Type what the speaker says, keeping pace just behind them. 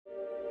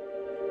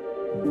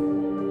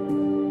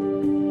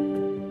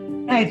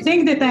I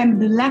think that I'm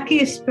the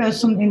luckiest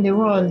person in the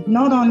world.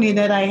 Not only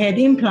that I had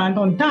implant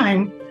on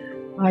time,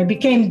 I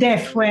became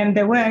deaf when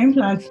there were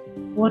implants.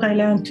 What I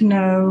learned to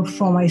know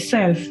for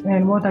myself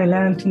and what I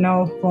learned to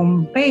know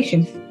from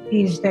patients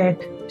is that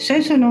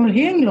sensorineural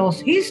hearing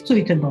loss is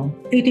treatable.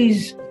 It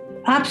is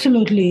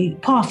absolutely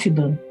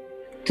possible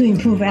to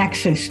improve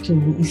access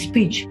to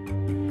speech.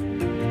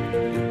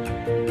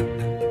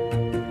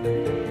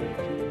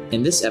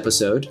 In this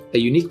episode, a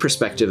unique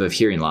perspective of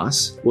hearing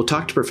loss, we'll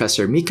talk to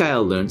Professor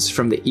Michael Luntz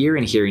from the Ear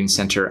and Hearing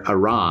Center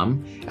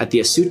Aram at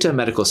the Asuta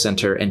Medical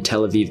Center in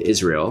Tel Aviv,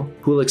 Israel,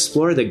 who will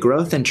explore the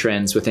growth and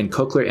trends within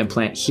cochlear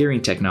implant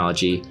hearing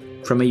technology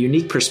from a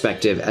unique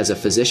perspective as a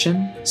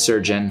physician,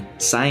 surgeon,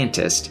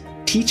 scientist,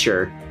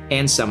 teacher,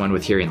 and someone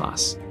with hearing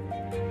loss.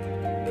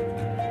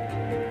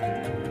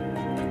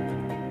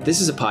 This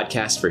is a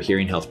podcast for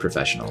hearing health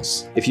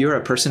professionals. If you are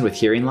a person with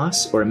hearing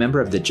loss or a member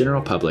of the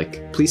general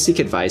public, please seek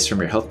advice from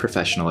your health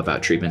professional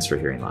about treatments for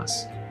hearing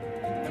loss.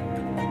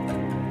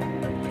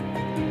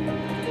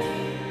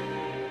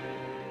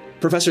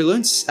 Professor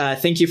Luntz,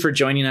 thank you for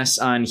joining us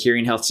on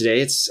Hearing Health today.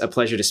 It's a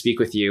pleasure to speak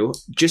with you.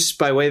 Just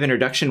by way of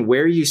introduction,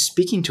 where are you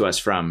speaking to us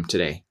from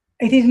today?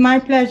 It is my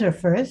pleasure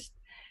first.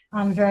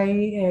 I'm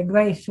very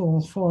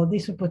grateful for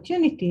this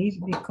opportunity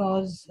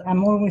because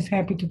I'm always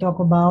happy to talk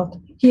about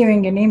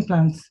hearing and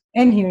implants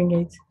and hearing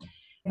aids.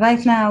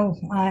 Right now,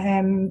 I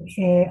am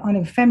on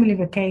a family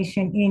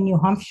vacation in New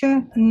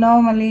Hampshire.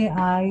 Normally,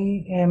 I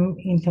am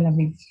in Tel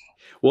Aviv.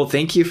 Well,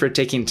 thank you for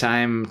taking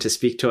time to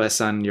speak to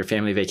us on your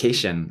family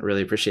vacation.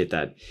 Really appreciate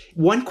that.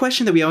 One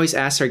question that we always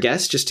ask our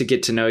guests, just to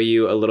get to know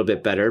you a little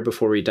bit better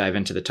before we dive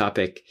into the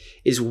topic,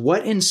 is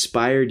what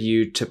inspired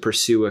you to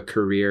pursue a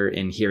career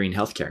in hearing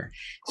healthcare?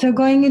 So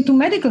going into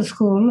medical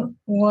school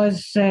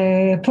was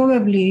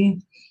probably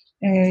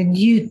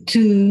due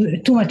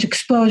to too much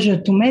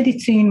exposure to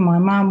medicine. My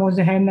mom was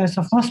a head nurse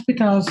of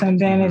hospitals, and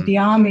then at the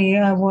Army,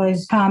 I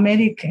was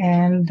paramedic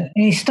and an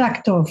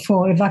instructor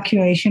for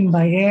evacuation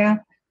by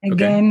air.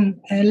 Again,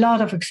 a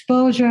lot of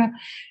exposure.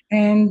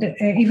 And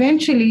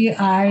eventually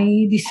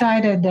I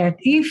decided that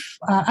if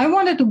I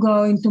wanted to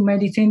go into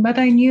medicine, but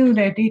I knew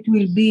that it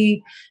will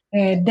be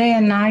day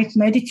and night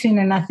medicine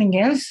and nothing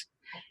else.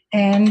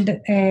 And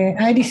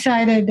I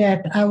decided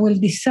that I will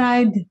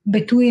decide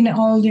between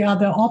all the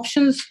other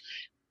options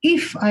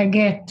if I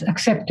get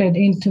accepted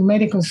into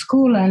medical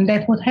school, and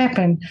that would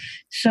happen.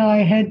 So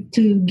I had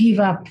to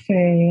give up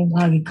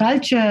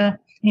agriculture,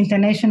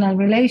 international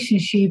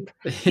relationship,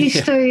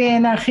 history,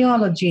 and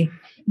archaeology.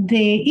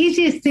 The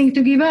easiest thing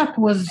to give up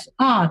was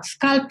art,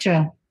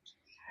 sculpture,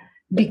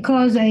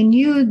 because I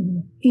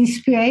knew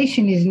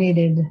inspiration is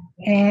needed.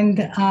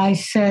 And I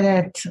said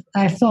that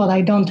I thought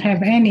I don't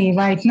have any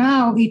right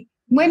now.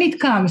 When it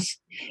comes,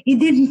 it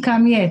didn't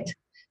come yet.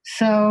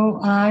 So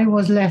I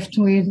was left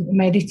with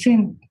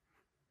medicine.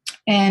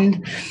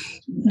 And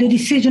the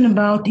decision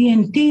about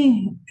ENT,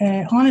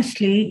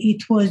 honestly,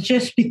 it was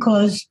just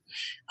because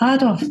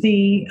out of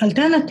the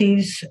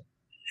alternatives,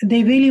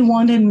 they really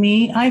wanted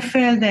me. I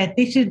felt that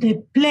this is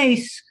the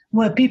place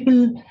where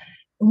people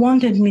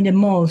wanted me the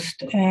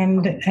most.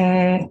 And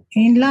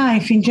in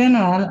life, in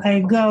general, I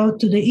go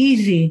to the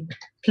easy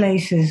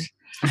places.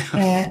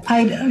 That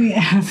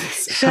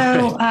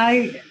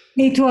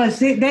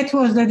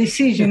was the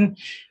decision.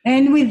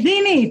 And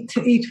within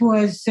it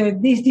was,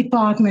 this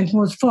department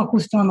was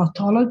focused on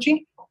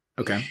otology.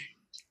 Okay.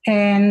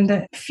 And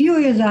a few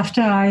years after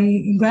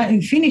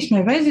I finished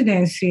my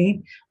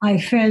residency, I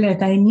felt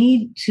that I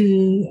need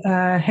to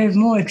have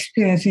more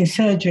experience in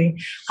surgery.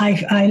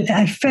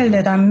 I felt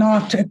that I'm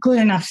not a good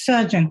enough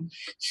surgeon.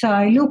 So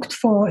I looked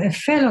for a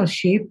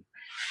fellowship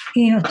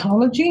in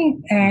otology.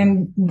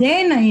 And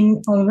then I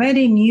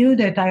already knew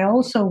that I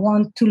also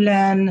want to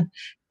learn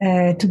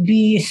to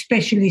be a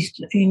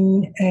specialist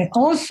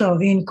also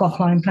in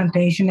cochlear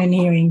implantation and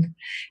hearing.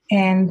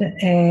 And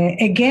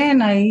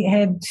again, I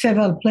had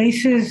several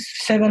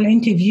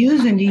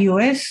interviews in the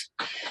US.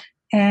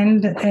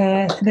 And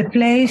the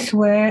place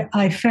where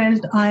I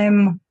felt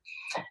I'm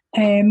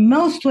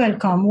most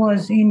welcome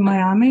was in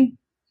Miami.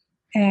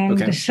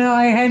 And so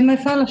I had my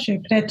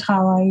fellowship. That's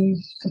how I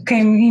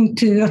came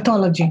into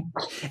otology.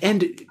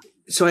 And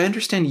so I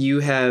understand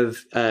you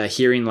have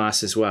hearing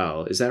loss as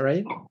well. Is that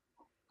right?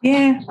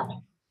 Yeah,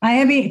 I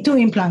have 2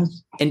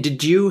 implants. And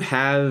did you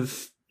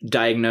have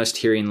diagnosed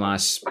hearing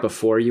loss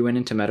before you went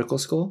into medical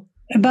school?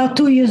 About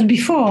 2 years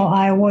before,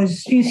 I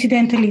was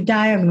incidentally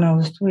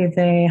diagnosed with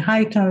a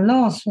high-tone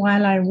loss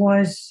while I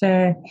was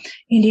in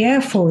the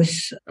Air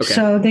Force. Okay.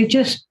 So they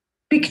just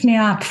picked me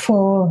up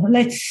for,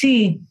 let's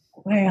see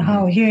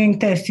how hearing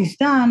test is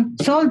done.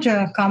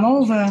 Soldier come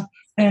over,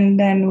 and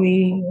then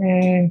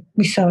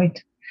we saw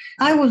it.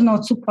 I was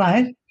not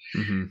surprised.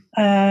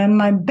 Mm-hmm.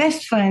 My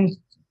best friend,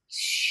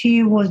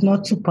 she was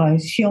not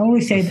surprised. She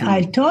always said,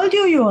 I told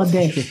you are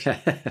deaf.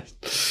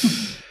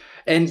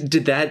 And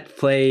did that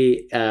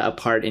play a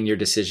part in your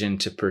decision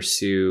to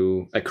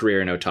pursue a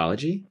career in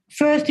otology?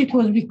 First, it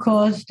was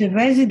because the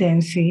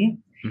residency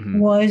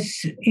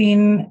was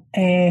in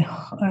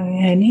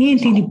an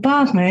ENT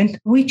department,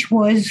 which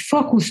was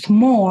focused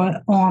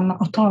more on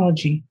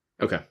otology.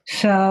 Okay.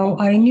 So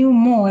I knew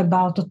more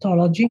about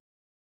otology.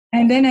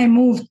 And then I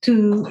moved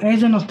to,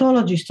 as an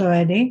otologist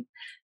already,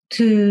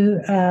 to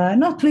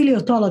not really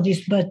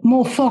otologist, but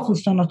more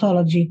focused on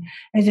otology.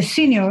 As a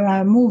senior,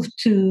 I moved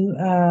to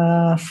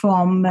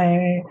from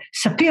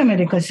Sapir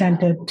Medical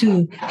Center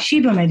to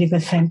Sheba Medical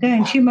Center.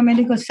 And Sheba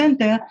Medical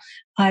Center,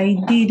 I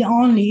did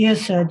only ear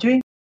surgery,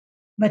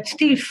 but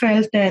still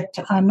felt that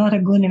I'm not a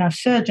good enough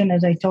surgeon,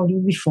 as I told you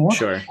before.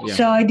 Sure. Yeah.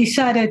 So I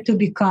decided to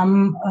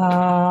become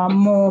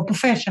more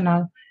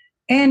professional.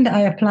 And I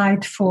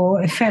applied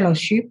for a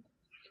fellowship.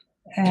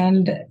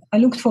 And I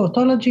looked for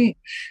otology,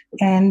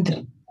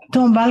 and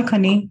Tom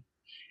Balcony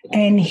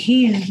and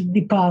his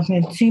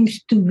department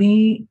seems to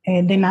be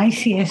the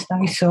nicest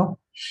I saw,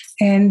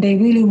 and they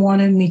really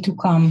wanted me to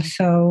come.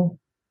 So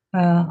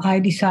I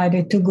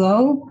decided to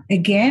go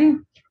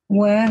again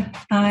where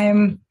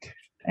I'm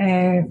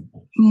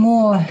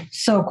more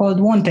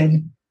so-called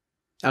wanted.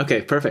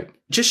 Okay, perfect.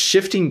 Just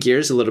shifting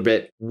gears a little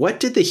bit,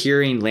 what did the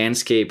hearing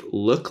landscape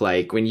look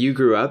like when you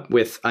grew up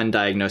with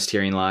undiagnosed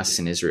hearing loss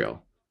in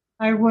Israel?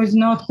 I was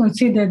not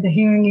considered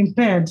hearing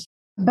impaired.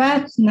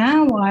 But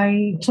now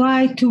I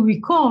try to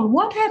recall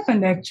what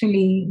happened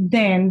actually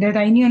then that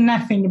I knew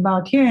nothing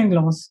about hearing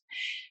loss.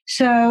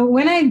 So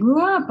when I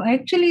grew up,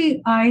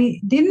 actually, I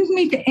didn't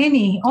meet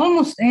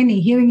almost any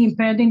hearing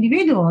impaired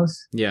individuals.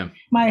 Yeah.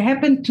 I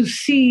happened to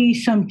see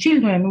some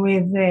children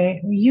with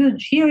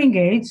huge hearing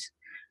aids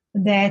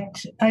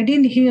that I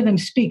didn't hear them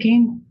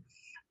speaking.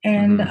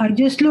 And I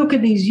just look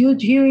at these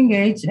huge hearing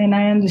aids and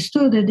I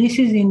understood that this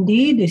is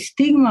indeed a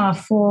stigma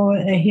for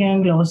a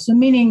hearing loss,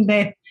 meaning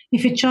that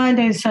if a child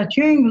has such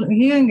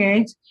hearing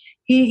aids,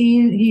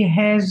 he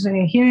has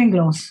a hearing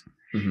loss.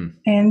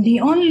 And the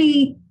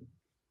only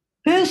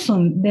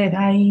person that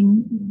I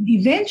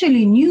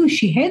eventually knew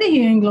she had a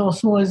hearing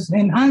loss was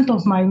an aunt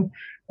of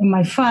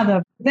my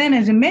father. Then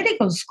as a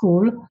medical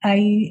school,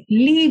 I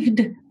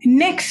lived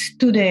next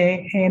to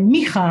the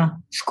Micha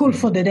School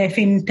for the Deaf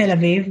in Tel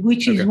Aviv,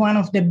 which is one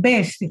of the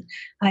best.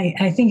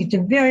 I think it's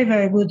a very,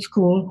 very good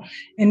school.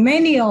 And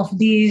many of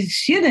these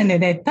students at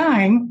that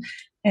time,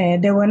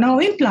 there were no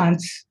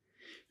implants.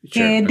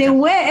 Sure. There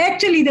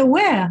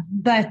were,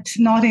 but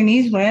not in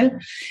Israel.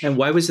 And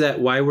why was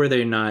that? Why were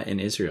they not in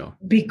Israel?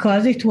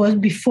 Because it was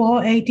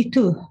before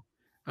 82.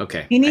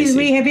 Okay. In Israel,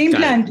 we have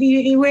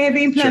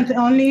implant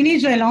only in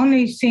Israel,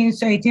 only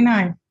since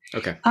 89.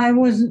 Okay. I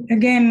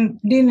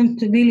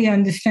didn't really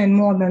understand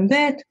more than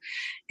that.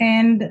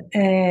 And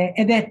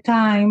at that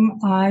time,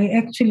 I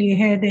actually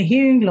had a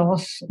hearing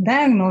loss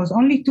diagnosed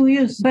only 2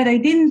 years, but I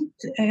didn't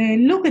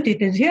look at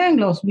it as hearing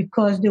loss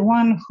because the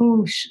one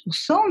who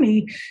saw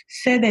me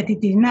said that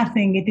it is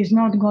nothing, it is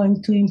not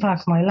going to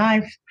impact my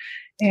life.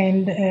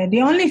 And the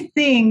only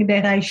thing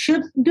that I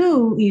should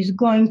do is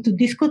going to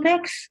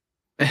discotheques.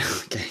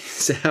 Okay.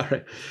 So,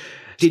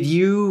 did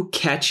you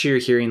catch your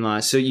hearing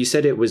loss? So you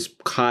said it was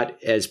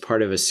caught as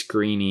part of a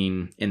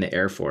screening in the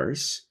Air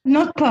Force.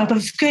 Not part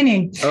of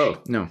screening. Oh,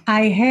 no.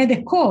 I had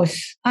a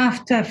course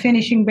after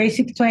finishing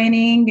basic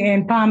training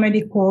and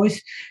paramedic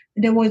course.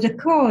 There was a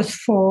course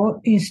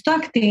for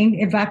instructing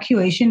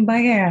evacuation by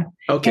air.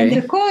 Okay. And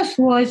the course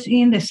was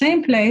in the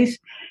same place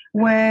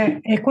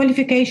where a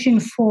qualification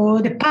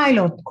for the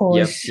pilot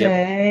course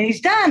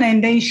is done.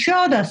 And they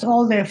showed us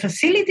all their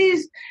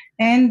facilities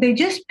and they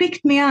just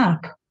picked me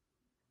up.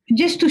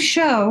 Just to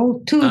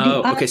show to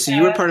the okay. So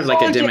you were part of like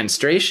a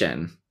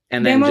demonstration,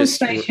 and then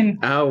demonstration.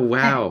 Oh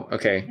wow.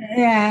 Okay.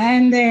 Yeah,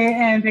 and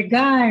the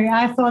guy,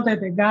 I thought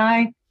that the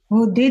guy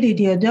who did it,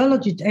 the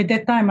audiologist at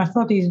that time, I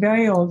thought he's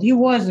very old. He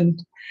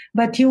wasn't,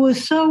 but he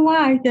was so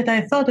white that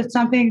I thought that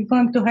something was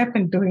going to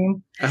happen to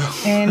him.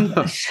 Oh. And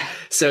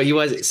so he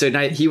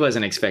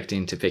wasn't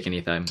expecting to pick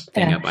anything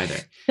up either.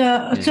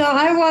 So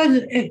I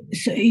was.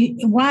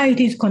 Why it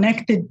is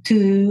connected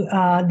to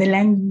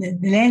the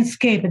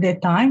landscape at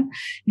that time?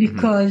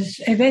 Because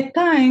at that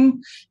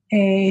time,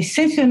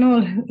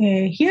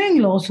 sensorineural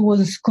hearing loss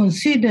was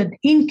considered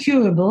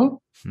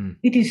incurable.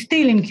 It is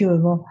still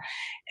incurable,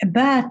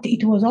 but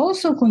it was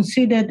also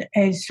considered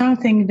as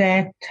something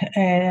that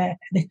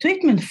the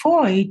treatment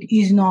for it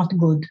is not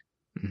good.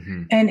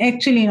 And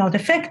actually not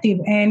effective.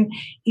 And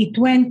it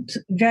went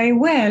very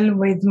well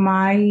with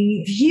my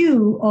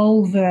view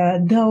over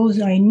those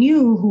I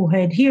knew who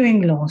had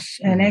hearing loss.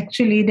 And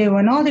actually they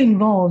were not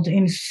involved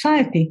in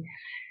society.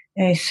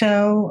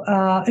 So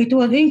it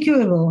was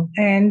incurable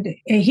and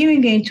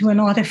hearing aids were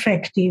not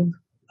effective.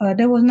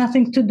 There was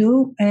nothing to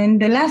do. And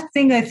the last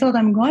thing I thought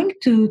I'm going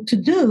to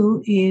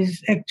do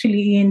is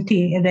actually ENT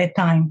at that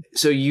time.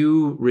 So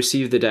you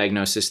received the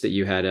diagnosis that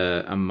you had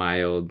a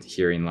mild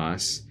hearing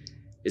loss.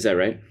 Is that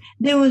right?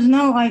 There was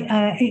no,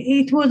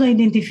 it was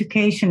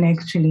identification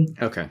actually.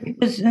 Okay.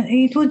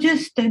 It was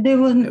just,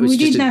 we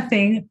did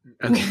nothing.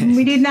 Okay.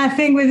 We did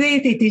nothing with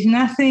it. It is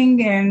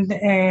nothing. And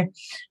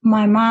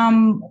my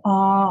mom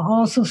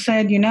also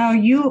said,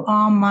 you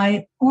are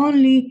my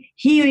only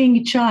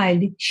hearing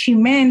child. She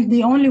meant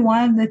the only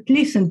one that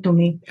listened to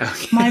me.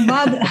 Okay. My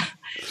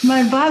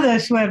brother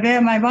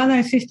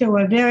and sister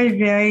were very,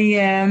 very,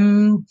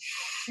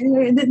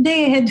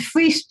 they had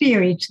free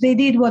spirits. They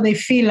did what they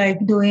feel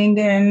like doing,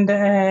 and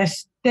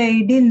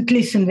they didn't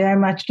listen very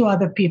much to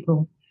other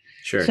people.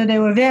 Sure. So they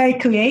were very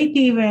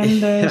creative,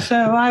 and so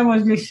I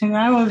was listening.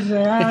 I was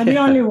the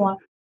only one.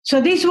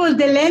 So this was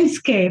the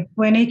landscape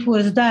when it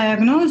was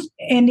diagnosed,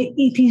 and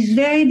it is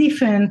very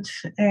different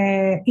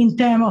in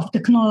terms of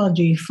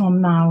technology from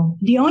now.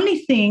 The only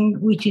thing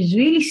which is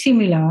really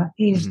similar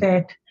is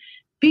that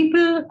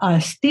people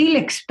are still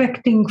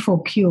expecting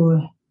for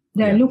cure.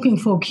 They're looking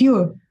for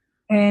cure,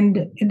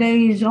 and there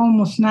is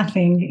almost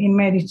nothing in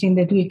medicine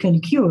that we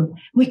can cure.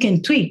 We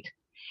can treat.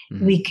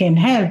 We can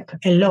help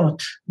a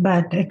lot,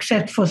 but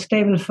except for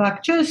stable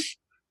fractures,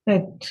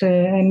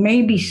 and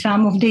maybe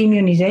some of the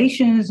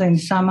immunizations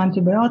and some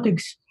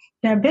antibiotics,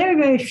 there are very,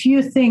 very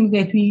few things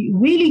that we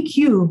really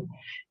cure.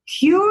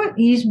 Cure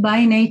is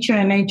by nature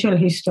and natural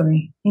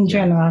history in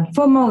general,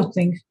 for most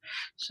things.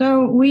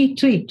 So we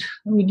treat,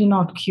 we do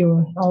not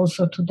cure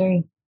also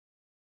today.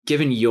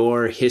 Given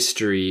your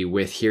history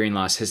with hearing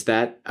loss, has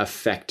that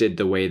affected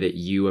the way that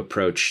you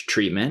approach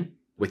treatment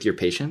with your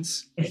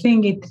patients? I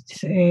think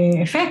it's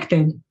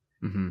affected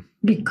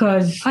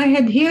because I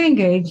had hearing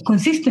aids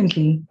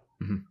consistently.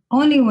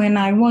 Only when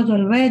I was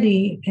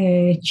already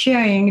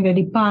chairing the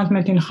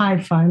department in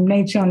Haifa, in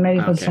National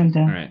Medical Center.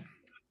 All right.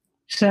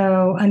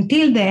 So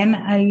until then,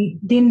 I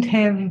didn't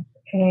have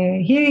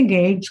hearing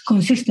aids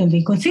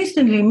consistently.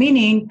 Consistently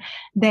meaning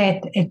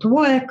that at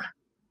work,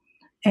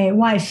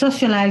 while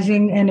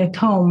socializing, and at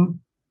home,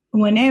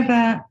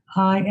 whenever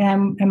I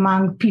am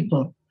among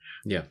people.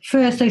 Yeah.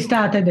 First, I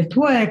started at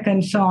work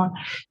and so on.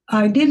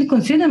 I didn't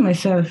consider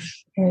myself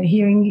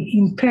hearing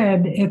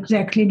impaired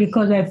exactly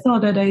because I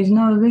thought that there is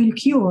no real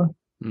cure.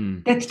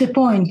 That's the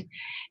point.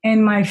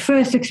 And my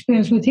first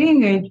experience with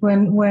hearing aids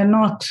were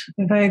not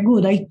very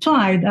good. I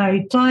tried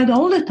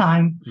all the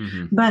time,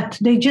 but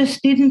they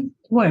just didn't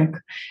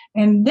work.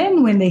 And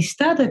then when they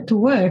started to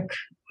work,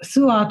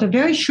 throughout a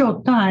very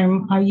short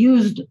time, I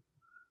used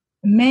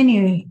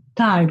many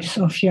types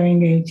of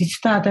hearing aids. It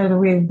started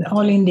with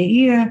all in the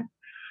ear,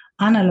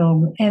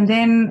 analog. And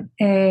then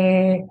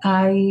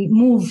I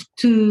moved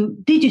to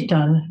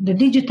digital. The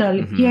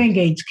digital hearing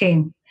aids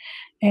came.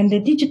 And the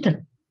digital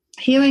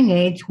hearing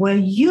aids were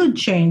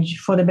huge change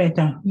for the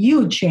better.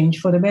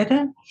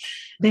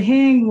 The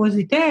hearing was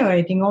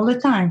deteriorating all the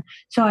time.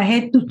 So I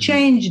had to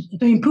change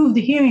to improve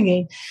the hearing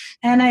aid.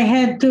 And I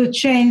had to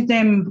change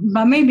them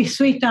by maybe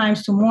 3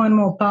 times to more and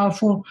more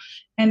powerful.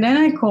 And then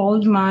I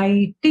called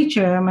my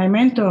teacher, my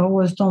mentor, who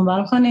was Tom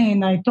Balchani,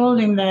 and I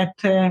told him that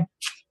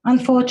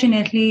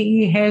unfortunately,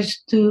 he has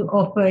to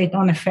operate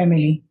on a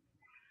family.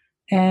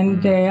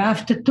 And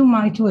after 2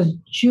 months, it was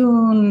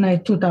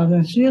June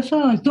 2003 or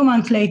so, and 2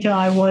 months later,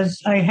 I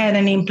had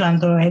an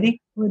implant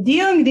already.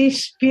 During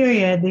this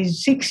period,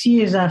 these 6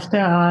 years after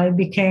I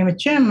became a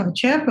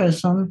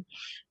chairperson,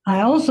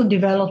 I also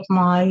developed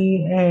my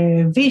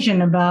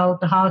vision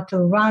about how to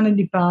run a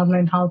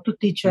department, how to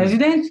teach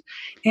residents.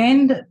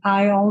 And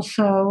I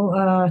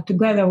also,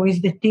 together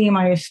with the team,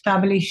 I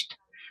established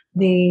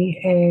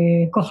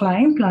the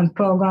cochlear implant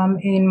program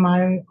in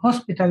my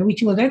hospital,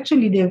 which was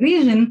actually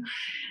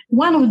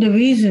one of the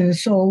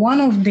reasons or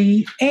one of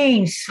the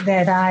aims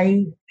that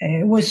I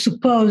was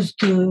supposed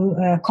to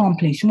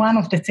accomplish, one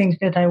of the things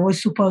that I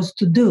was supposed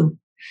to do.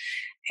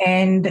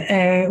 And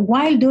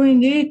while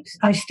doing it,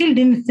 I still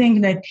didn't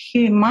think that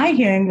my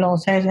hearing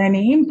loss has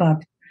any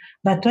impact.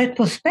 But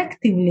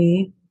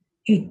retrospectively,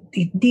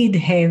 it did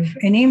have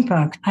an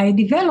impact. I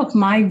developed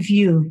my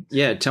view.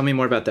 Yeah, tell me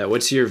more about that.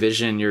 What's your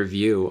vision, your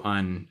view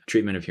on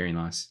treatment of hearing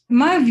loss?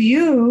 My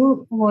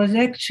view was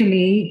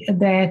actually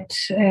that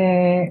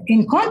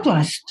in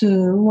contrast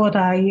to what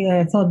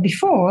I thought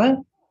before,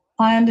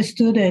 I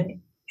understood that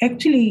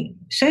actually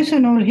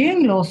sensorineural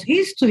hearing loss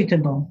is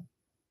treatable.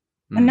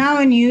 And now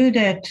I knew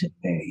that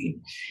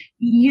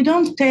you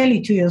don't tell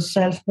it to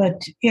yourself,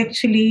 but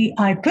actually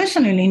I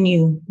personally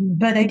knew,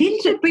 but I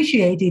didn't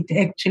appreciate it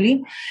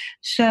actually.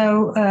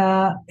 So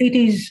it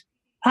is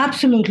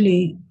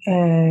absolutely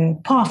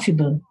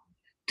possible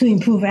to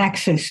improve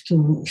access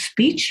to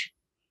speech,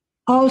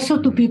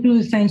 also to people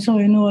with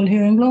sensorineural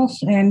hearing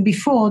loss. And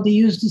before they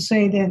used to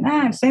say that,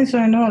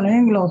 sensorineural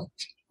hearing loss,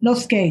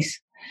 lost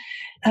case.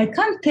 I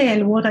can't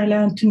tell what I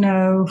learned to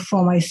know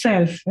for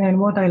myself and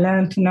what I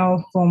learned to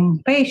know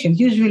from patients.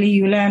 Usually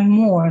you learn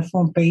more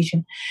from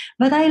patients.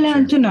 But I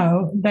learned to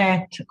know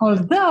that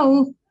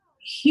although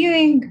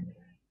hearing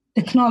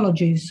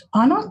technologies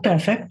are not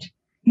perfect,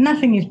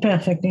 nothing is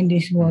perfect in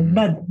this world,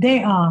 but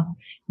they are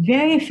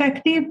very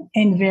effective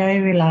and very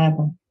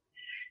reliable.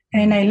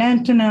 And I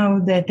learned to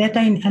know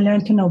I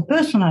learned to know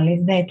personally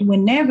that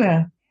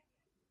whenever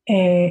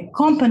a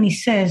company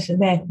says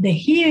that the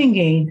hearing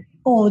aid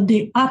or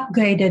the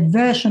upgraded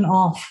version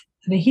of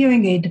the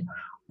hearing aid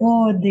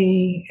or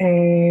the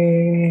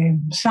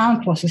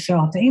sound processor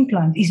of the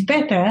implant is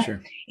better,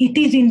 Sure. it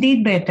is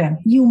indeed better.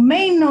 You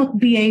may not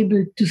be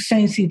able to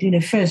sense it in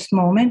the first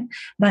moment,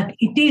 but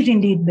it is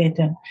indeed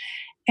better.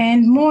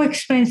 And more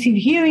expensive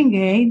hearing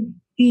aid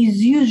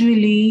is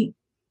usually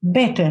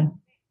better,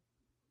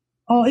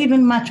 or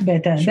even much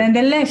better than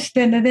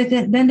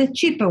the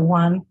cheaper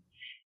one.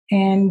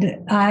 And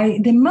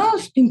the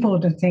most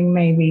important thing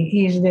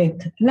maybe is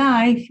that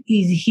life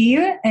is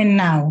here and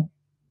now.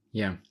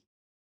 Yeah.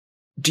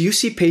 Do you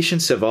see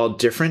patients of all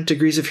different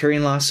degrees of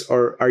hearing loss,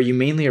 or are you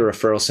mainly a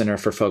referral center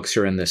for folks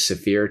who are in the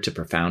severe to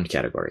profound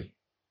category?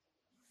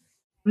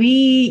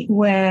 We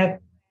were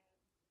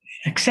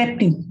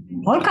accepting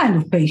all kinds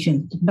of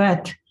patients,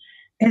 but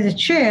as a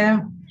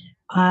chair,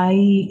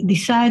 I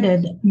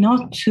decided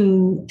not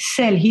to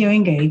sell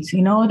hearing aids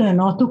in order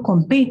not to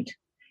compete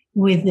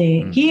with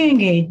the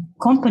hearing aid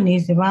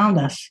companies around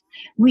us.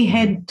 We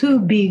had two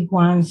big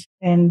ones,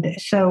 and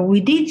so we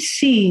did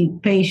see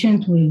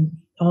patients with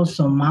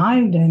also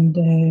mild and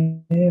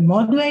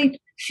moderate,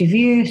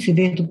 severe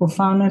to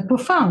profound, and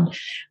profound.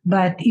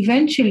 But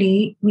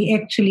eventually, we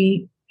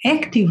actually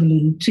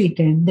actively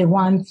treated the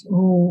ones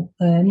who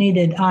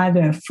needed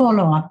either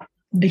follow-up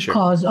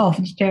because of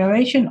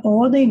deterioration,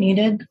 or they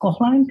needed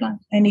cochlear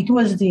implants. And it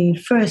was the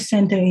first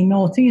center in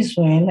North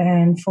Israel,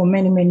 and for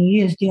many, many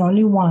years, the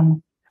only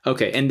one.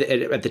 Okay. And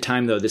at the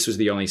time, though, this was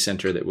the only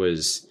center that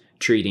was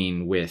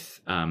treating with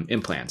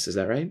implants. Is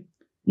that right?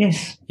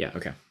 Yes. Yeah.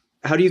 Okay.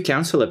 How do you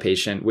counsel a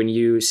patient when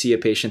you see a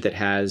patient that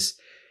has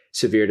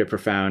severe to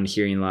profound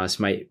hearing loss,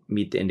 might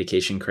meet the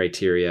indication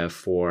criteria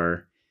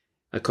for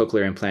a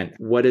cochlear implant?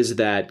 What does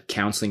that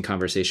counseling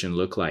conversation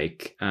look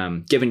like,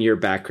 given your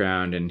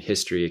background and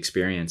history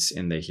experience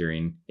in the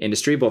hearing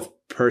industry, both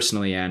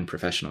personally and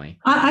professionally?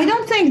 I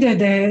don't think that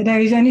there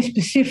is any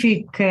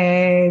specific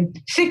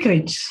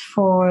secrets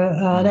for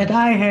that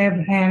I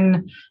have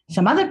and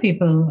some other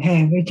people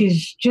have. It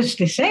is just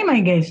the same,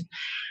 I guess.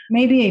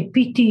 Maybe I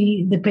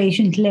pity the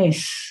patient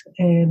less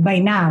by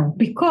now,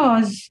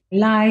 because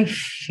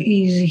life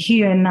is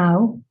here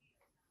now.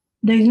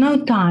 There is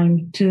no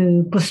time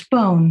to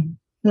postpone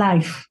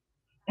life.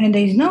 And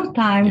there is no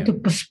time to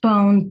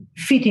postpone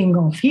fitting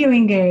of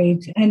hearing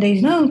aids. And there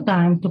is no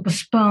time to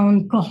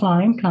postpone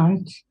cochlear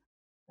implants.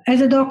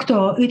 As a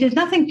doctor, it has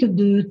nothing to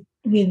do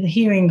with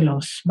hearing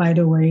loss, by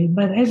the way.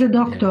 But as a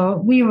doctor,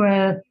 we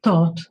were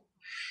taught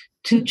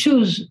to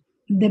choose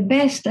the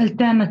best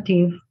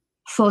alternative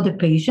for the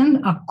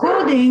patient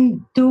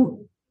according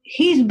to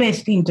his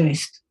best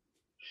interest.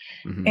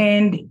 Mm-hmm.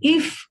 And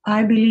if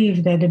I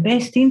believe that the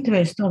best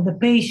interest of the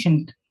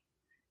patient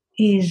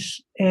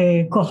is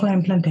cochlear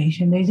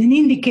implantation, there is an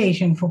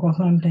indication for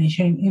cochlear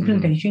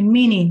implantation,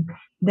 meaning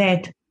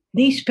that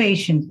this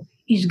patient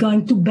is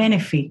going to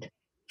benefit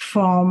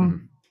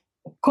from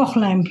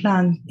cochlear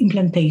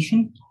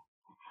implantation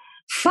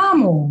far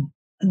more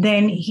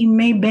than he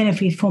may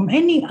benefit from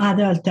any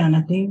other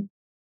alternative.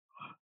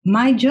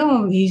 My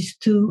job is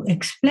to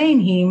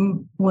explain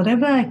him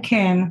whatever I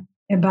can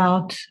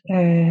about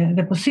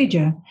the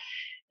procedure.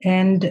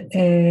 And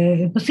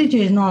the procedure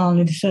is not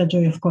only the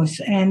surgery, of course.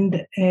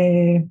 And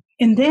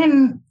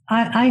then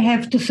I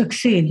have to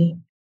succeed.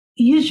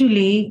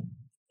 Usually,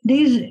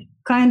 there's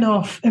kind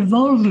of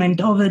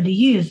evolvement over the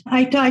years.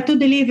 I try to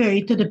deliver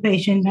it to the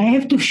patient. I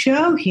have to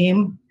show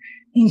him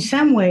in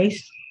some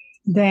ways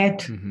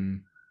that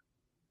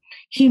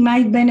he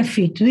might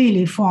benefit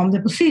really from the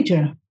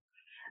procedure.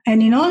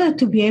 And in order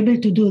to be able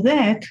to do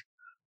that,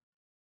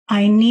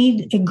 I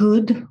need a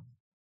good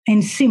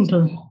and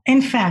simple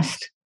and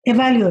fast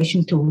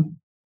evaluation tool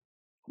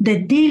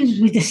that deals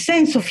with the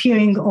sense of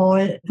hearing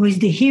or with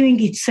the hearing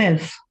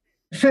itself.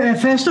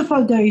 First of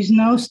all, there is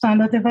no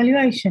standard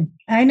evaluation.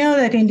 I know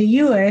that in the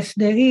US,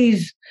 there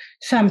is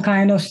some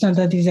kind of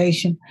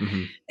standardization.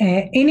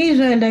 In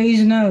Israel, there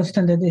is no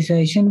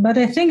standardization, but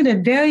I think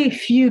that very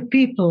few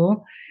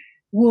people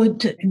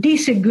would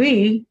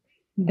disagree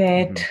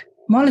that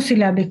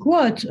monosyllabic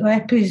words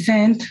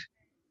represent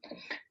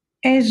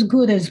as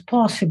good as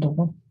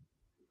possible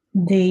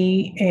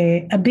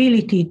the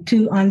ability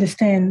to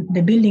understand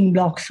the building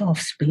blocks of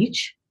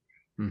speech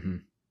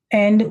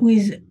and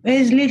with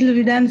as little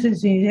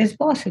redundancy as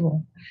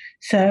possible.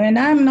 So, and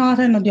I'm not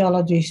an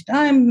audiologist.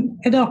 I'm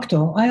a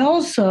doctor.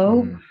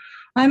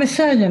 I'm a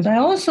surgeon. I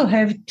also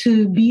have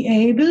to be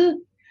able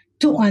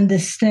to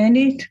understand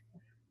it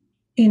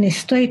in a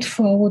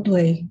straightforward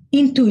way,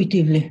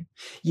 intuitively.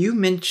 You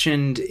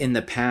mentioned in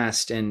the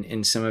past and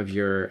in some of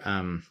your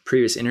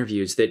previous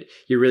interviews that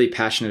you're really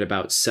passionate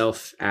about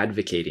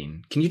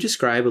self-advocating. Can you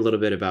describe a little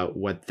bit about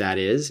what that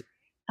is?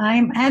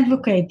 I'm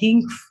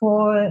advocating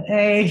for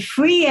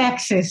free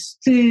access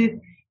to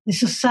the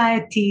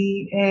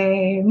society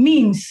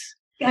means.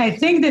 I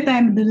think that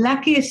I'm the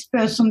luckiest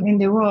person in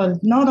the world,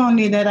 not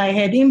only that I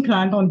had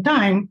implant on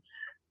time,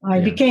 I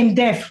became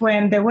deaf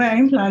when there were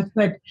implants,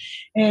 but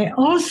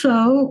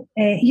also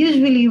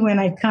usually when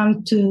I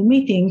come to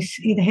meetings,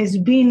 it has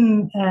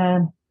been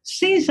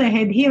since I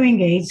had hearing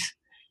aids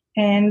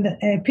and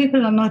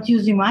people are not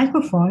using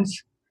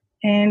microphones,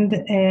 And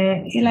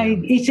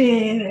it's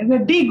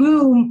a big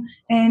room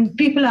and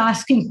people are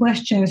asking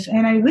questions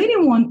and I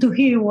really want to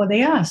hear what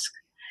they ask.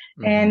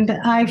 Mm-hmm. And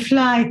I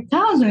fly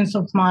thousands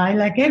of miles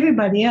like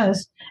everybody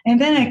else, and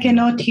then I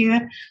cannot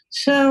hear.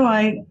 So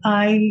I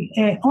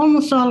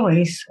almost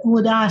always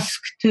would ask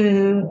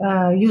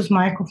to use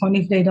microphone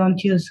if they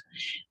don't use,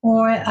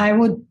 or I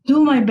would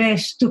do my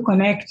best to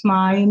connect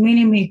my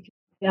mini-mic.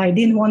 I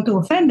didn't want to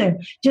offend them.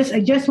 I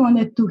just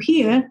wanted to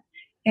hear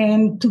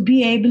and to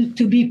be able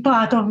to be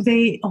part of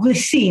the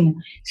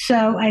scene.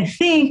 So I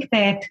think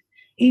that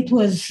it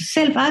was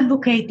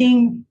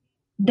self-advocating.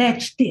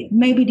 That's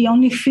maybe the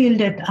only field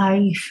that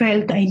I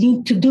felt I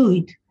need to do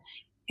it.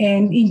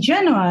 And in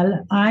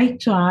general, I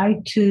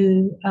try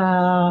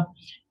to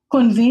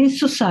convince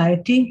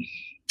society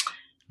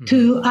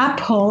to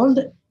uphold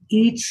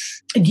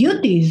its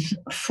duties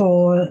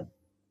for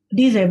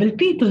disabled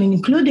people,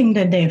 including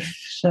the deaf.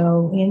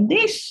 So in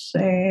this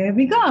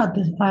regard,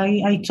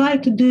 I try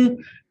to do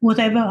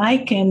whatever I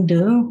can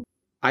do.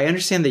 I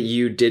understand that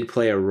you did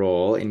play a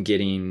role in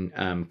getting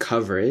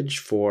coverage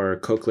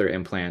for cochlear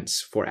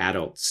implants for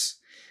adults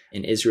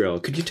in Israel.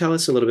 Could you tell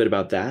us a little bit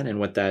about that and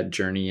what that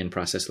journey and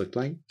process looked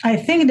like? I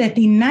think that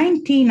in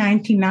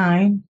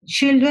 1999,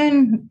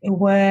 children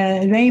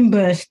were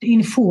reimbursed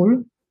in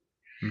full,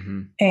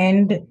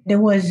 and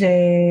there was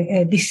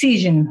a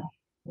decision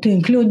to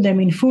include them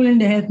in full in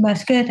the health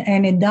basket,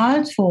 and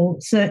adults for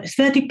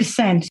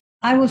 30%.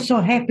 I was so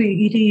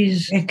happy it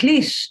is at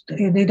least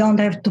they don't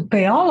have to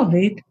pay all of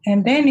it.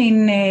 And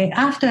then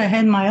after I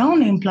had my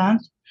own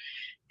implant,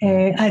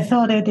 I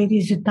thought that it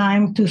is a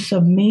time to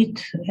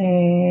submit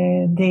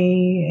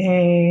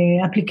the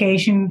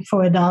application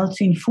for adults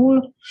in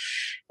full.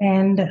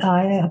 And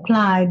I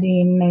applied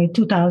in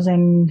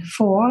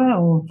 2004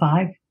 or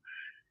 5,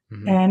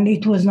 and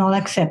it was not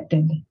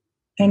accepted.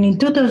 And in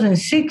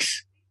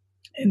 2006,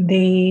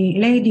 the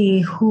lady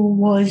who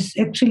was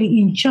actually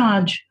in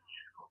charge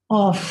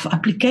of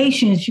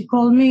applications, she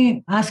called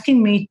me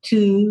asking me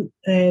to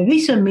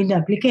resubmit the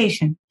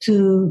application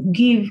to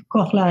give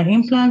cochlear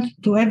implants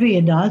to every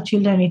adult.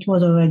 Children, it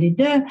was already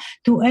there,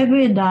 to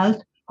every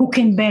adult who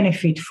can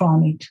benefit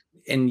from it.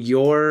 In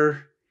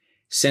your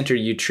center,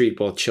 you treat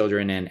both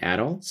children and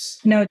adults?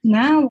 No,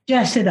 now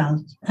just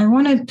adults. I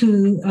wanted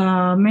to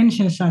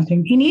mention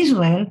something. In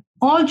Israel,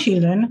 all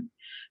children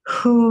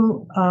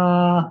who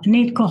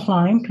need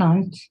cochlear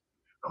implants,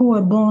 who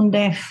are born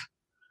deaf,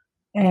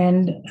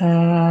 and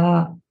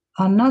are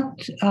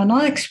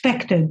not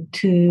expected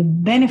to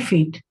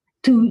benefit,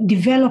 to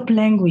develop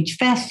language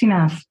fast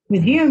enough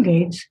with hearing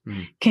aids,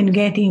 can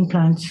get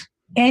implants,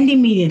 and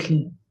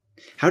immediately.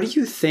 How do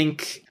you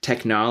think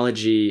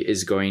technology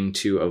is going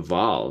to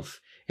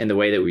evolve in the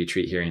way that we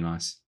treat hearing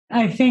loss?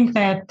 I think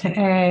that,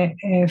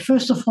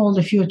 first of all,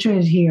 the future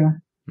is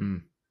here.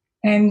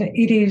 And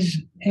it is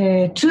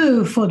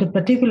true for the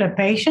particular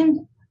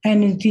patient,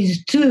 and it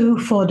is true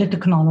for the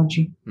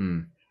technology.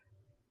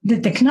 The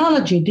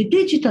technology, the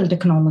digital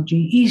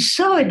technology, is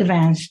so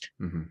advanced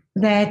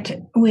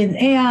that with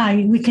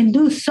AI, we can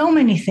do so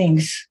many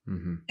things.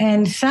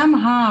 And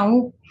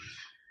somehow,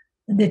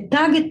 the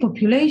target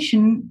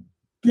population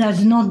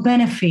does not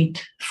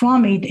benefit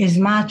from it as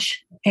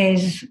much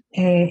as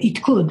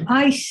it could.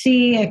 I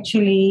see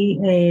actually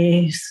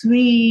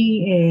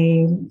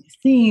 3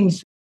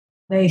 themes.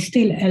 There is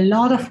still a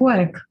lot of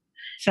work.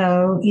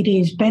 So it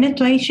is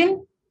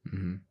penetration,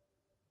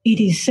 it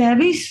is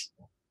service,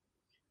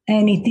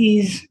 and it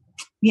is,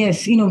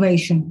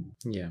 innovation.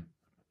 Yeah.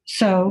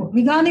 So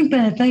regarding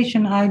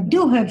penetration, I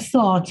do have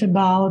thoughts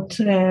about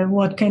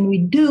what can we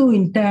do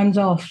in terms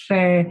of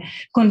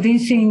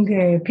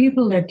convincing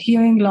people that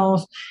hearing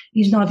loss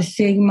is not a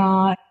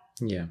stigma.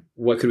 Yeah.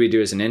 What could we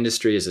do as an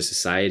industry, as a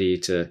society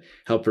to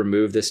help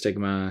remove the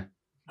stigma?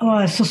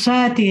 Well,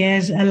 society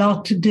has a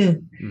lot to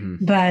do.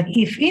 But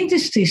if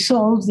industry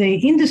solves the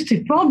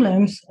industry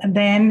problems,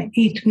 then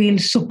it will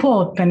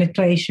support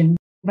penetration.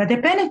 But the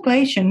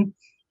penetration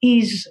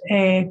is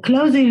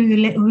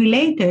closely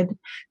related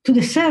to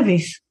the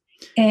service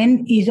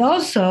and is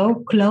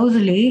also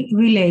closely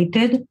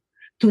related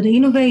to the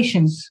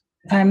innovations.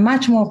 I'm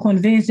much more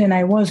convinced than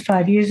I was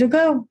 5 years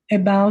ago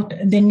about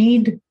the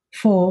need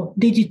for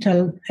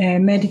digital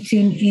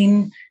medicine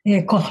in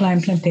cochlear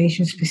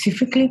implantation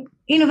specifically.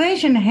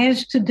 Innovation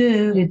has to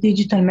do with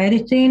digital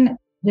medicine.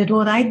 That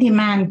what I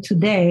demand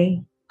today,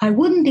 I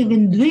wouldn't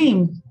even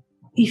dream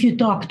if you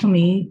talk to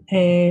me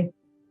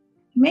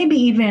maybe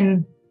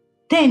even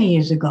 10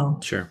 years ago.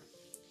 Sure.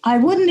 I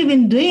wouldn't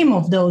even dream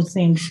of those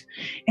things.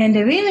 And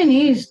the reason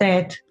is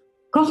that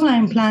cochlear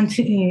implant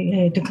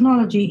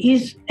technology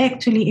is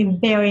actually a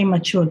very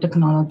mature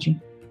technology.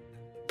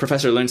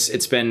 Professor Luntz,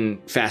 it's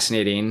been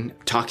fascinating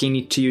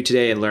talking to you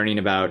today and learning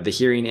about the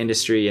hearing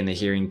industry and the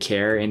hearing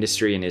care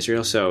industry in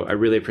Israel. So I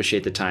really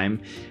appreciate the time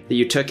that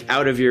you took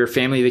out of your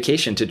family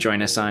vacation to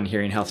join us on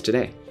Hearing Health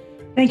Today.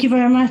 Thank you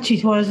very much.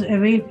 It was a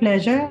real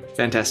pleasure.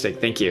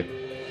 Fantastic. Thank you.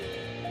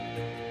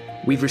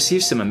 We've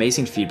received some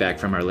amazing feedback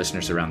from our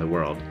listeners around the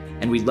world,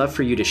 and we'd love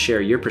for you to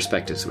share your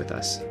perspectives with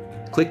us.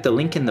 Click the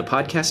link in the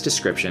podcast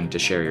description to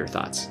share your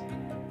thoughts.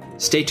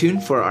 Stay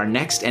tuned for our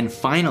next and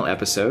final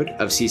episode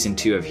of Season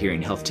 2 of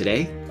Hearing Health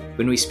Today,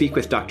 when we speak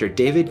with Dr.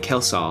 David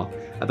Kelsall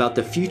about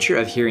the future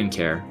of hearing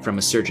care from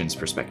a surgeon's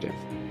perspective.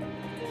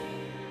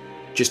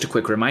 Just a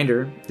quick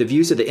reminder, the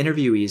views of the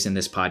interviewees in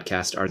this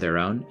podcast are their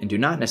own and do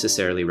not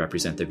necessarily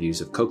represent the views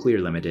of Cochlear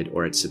Limited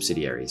or its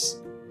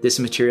subsidiaries. This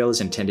material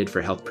is intended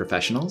for health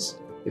professionals.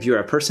 If you are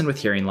a person with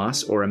hearing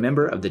loss or a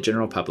member of the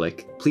general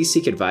public, please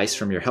seek advice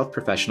from your health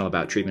professional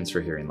about treatments for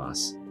hearing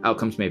loss.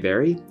 Outcomes may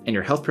vary, and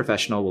your health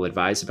professional will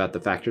advise about the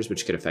factors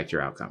which could affect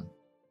your outcome.